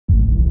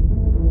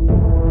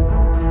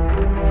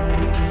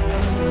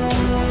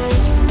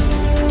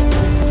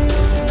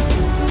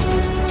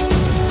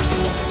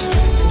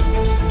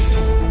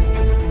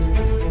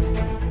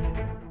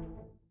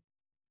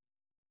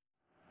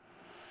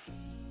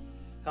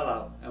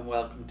Hello and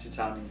welcome to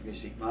Tony's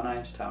Music. My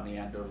name's Tony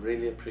and I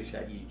really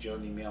appreciate you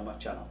joining me on my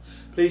channel.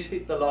 Please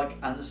hit the like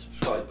and the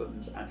subscribe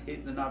buttons and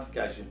hit the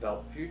notification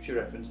bell for future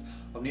reference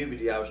of new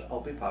videos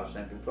I'll be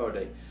posting every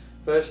Friday.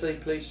 Firstly,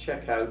 please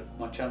check out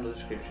my channel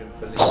description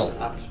for links to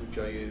apps which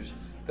I use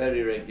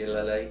very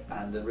regularly,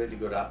 and they're really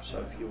good apps,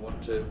 so if you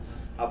want to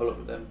have a look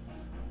at them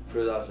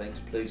through those links,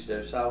 please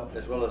do so.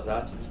 As well as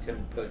that, you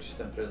can purchase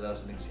them through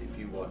those links if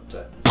you want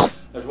to.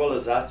 As well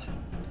as that,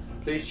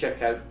 please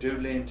check out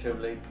Doodly and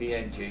Toonly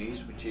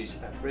PNGs, which is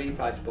a free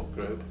Facebook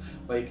group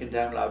where you can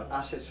download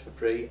assets for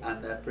free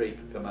and they're free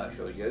for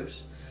commercial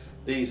use.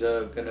 These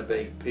are going to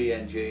be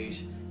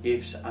PNGs,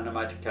 GIFs,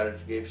 animated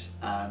character GIFs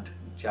and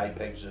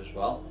JPEGs as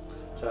well.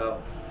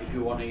 So if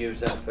you want to use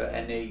them for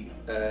any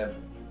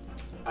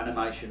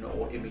animation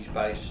or image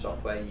based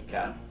software, you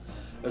can.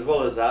 As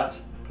well as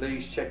that,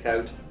 please check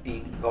out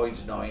in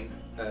Guides 9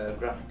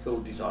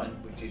 Graphical Design,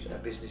 which is a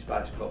business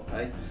based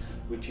company,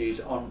 which is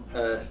on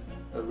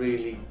a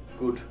really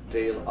good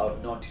deal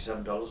of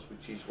 $97,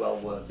 which is well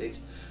worth it.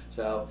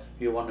 So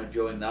if you want to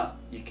join that,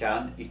 you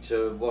can. It's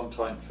a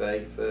one-time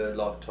fee for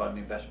lifetime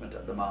investment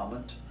at the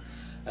moment.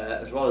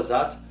 As well as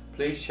that,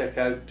 please check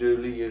out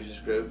Doodly Users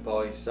Group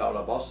by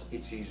Solo Boss.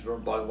 It is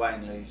run by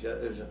Wayne Leisure,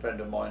 who's a friend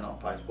of mine on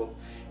Facebook.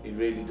 He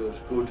really does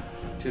good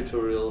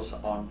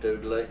tutorials on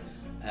Doodly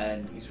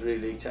and he's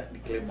really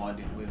technically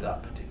minded with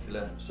that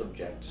particular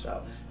subject.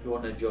 So if you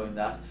want to join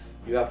that,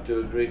 you have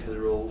to agree to the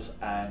rules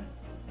and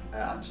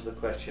answer the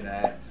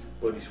questionnaire,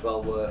 but it's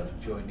well worth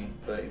joining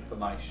for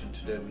information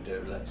to do with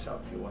Doodly.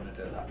 So if you want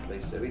to do that,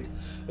 please do it.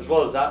 As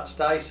well as that,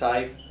 stay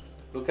safe,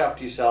 look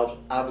after yourselves,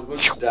 have a good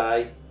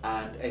day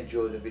and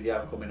enjoy the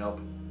video coming up.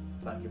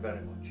 Thank you very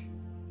much.